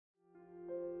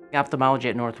Ophthalmology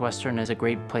at Northwestern is a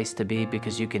great place to be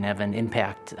because you can have an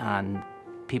impact on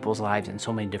people's lives in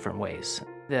so many different ways.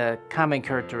 The common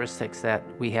characteristics that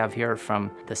we have here,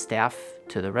 from the staff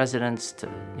to the residents to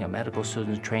medical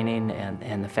students training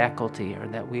and the faculty, are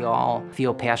that we all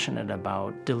feel passionate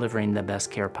about delivering the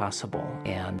best care possible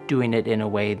and doing it in a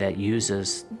way that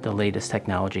uses the latest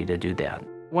technology to do that.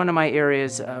 One of my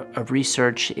areas of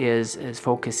research is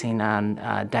focusing on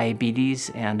diabetes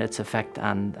and its effect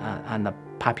on the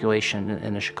population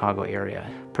in the Chicago area,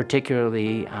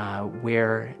 particularly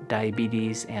where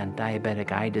diabetes and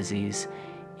diabetic eye disease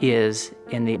is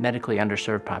in the medically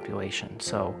underserved population.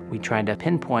 So we try to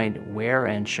pinpoint where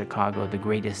in Chicago the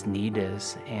greatest need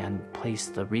is and place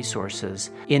the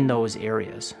resources in those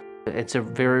areas. It's a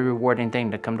very rewarding thing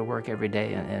to come to work every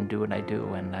day and do what I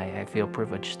do, and I feel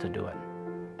privileged to do it.